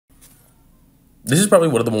This is probably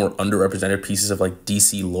one of the more underrepresented pieces of like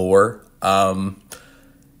DC lore.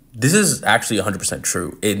 This is actually 100%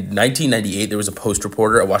 true. In 1998, there was a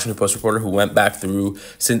Washington Post reporter, who went back through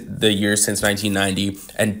the years since 1990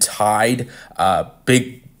 and tied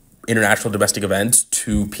big international domestic events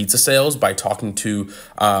to pizza sales by talking to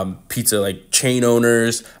pizza like chain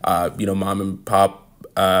owners, mom and pop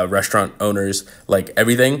restaurant owners, like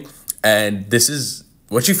everything. And this is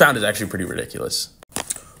what you found is actually pretty ridiculous.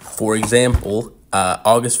 For example,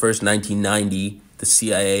 August 1st, 1990, the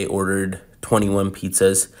CIA ordered 21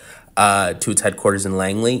 pizzas to its headquarters in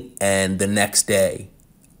Langley, and the next day,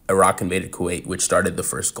 Iraq invaded Kuwait, which started the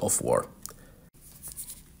first Gulf War.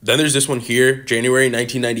 Then there's this one here, January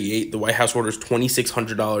 1998, the White House orders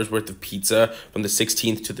 $2,600 worth of pizza from the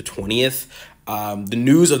 16th to the 20th. The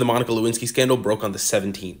news of the Monica Lewinsky scandal broke on the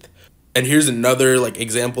 17th. And here's another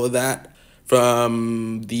example of that.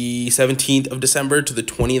 From the 17th of December to the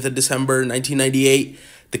 20th of December, 1998,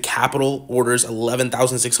 the Capitol orders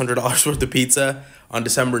 $11,600 worth of pizza. On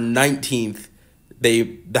December 19th,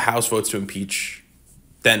 the House votes to impeach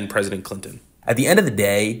then President Clinton. At the end of the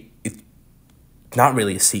day, it's not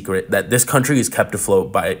really a secret that this country is kept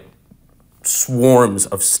afloat by swarms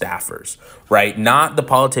of staffers, right? Not the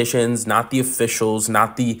politicians, not the officials,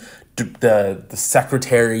 not the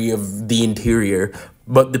Secretary of the Interior,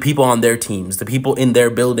 but the people on their teams, the people in their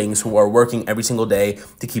buildings who are working every single day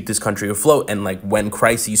to keep this country afloat. And when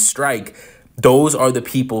crises strike, those are the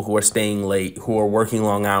people who are staying late, who are working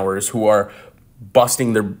long hours, who are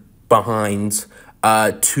busting their behinds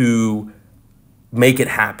to make it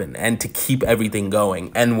happen and to keep everything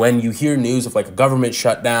going. And when you hear news of a government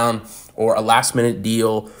shutdown or a last minute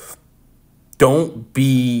deal, don't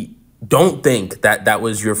think that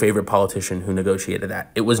was your favorite politician who negotiated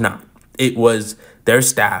that. It was not. It was their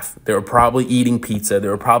staff. They were probably eating pizza. They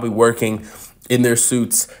were probably working in their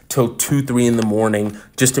suits till 2, 3 in the morning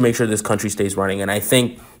just to make sure this country stays running. And I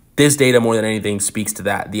think this data more than anything speaks to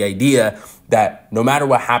that. The idea that no matter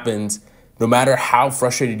what happens, no matter how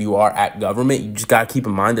frustrated you are at government, you just got to keep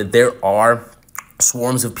in mind that there are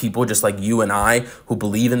swarms of people just like you and I who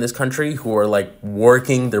believe in this country, who are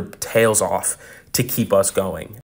working their tails off to keep us going.